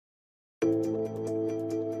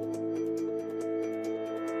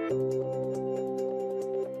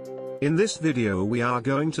In this video we are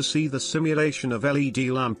going to see the simulation of LED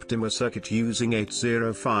lamp dimmer circuit using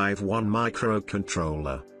 8051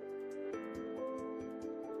 microcontroller.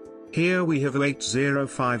 Here we have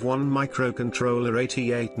 8051 microcontroller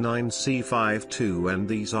 8089C52 and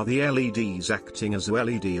these are the LEDs acting as a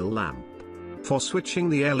LED lamp. For switching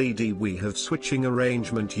the LED we have switching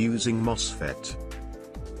arrangement using MOSFET.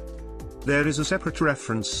 There is a separate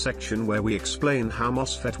reference section where we explain how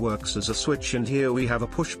MOSFET works as a switch, and here we have a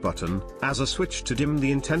push button as a switch to dim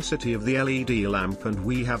the intensity of the LED lamp, and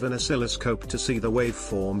we have an oscilloscope to see the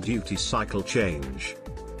waveform duty cycle change.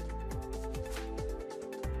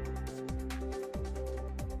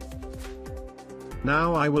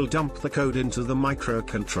 Now I will dump the code into the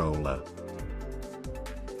microcontroller.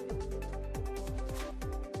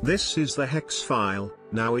 This is the hex file,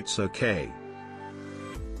 now it's okay.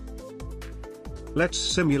 Let's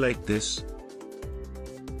simulate this.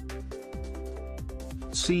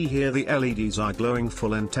 See here the LEDs are glowing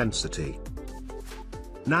full intensity.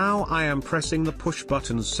 Now I am pressing the push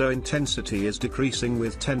buttons so intensity is decreasing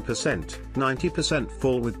with 10%, 90%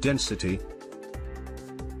 full with density.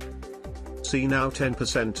 See now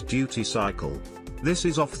 10% duty cycle. This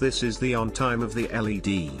is off, this is the on time of the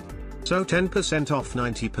LED. So 10% off,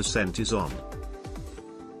 90% is on.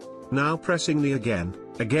 Now pressing the again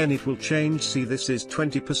it will change, see this is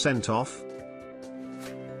 20% off.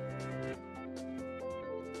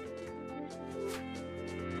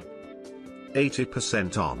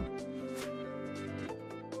 %80 on.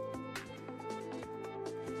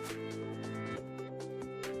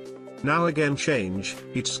 Now again change,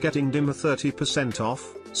 it's getting dimmer, 30%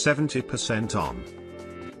 off, 70% on.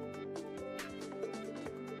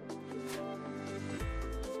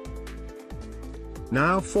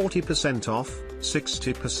 Now 40% off,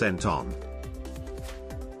 60% on.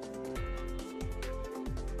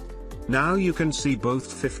 Now you can see both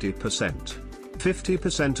 50%.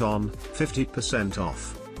 50% on, 50%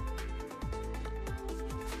 off.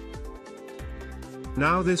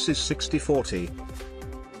 Now this is 60-40.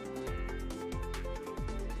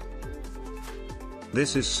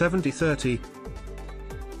 This is 70-30.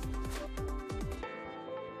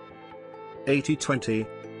 80-20.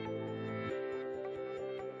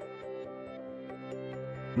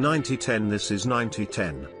 90-10, this is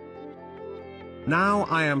 90-10. Now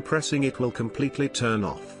I am pressing it will completely turn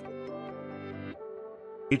off.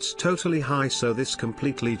 It's totally high so this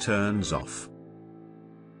completely turns off.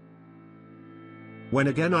 When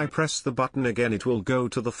again I press the button again it will go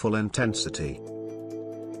to the full intensity.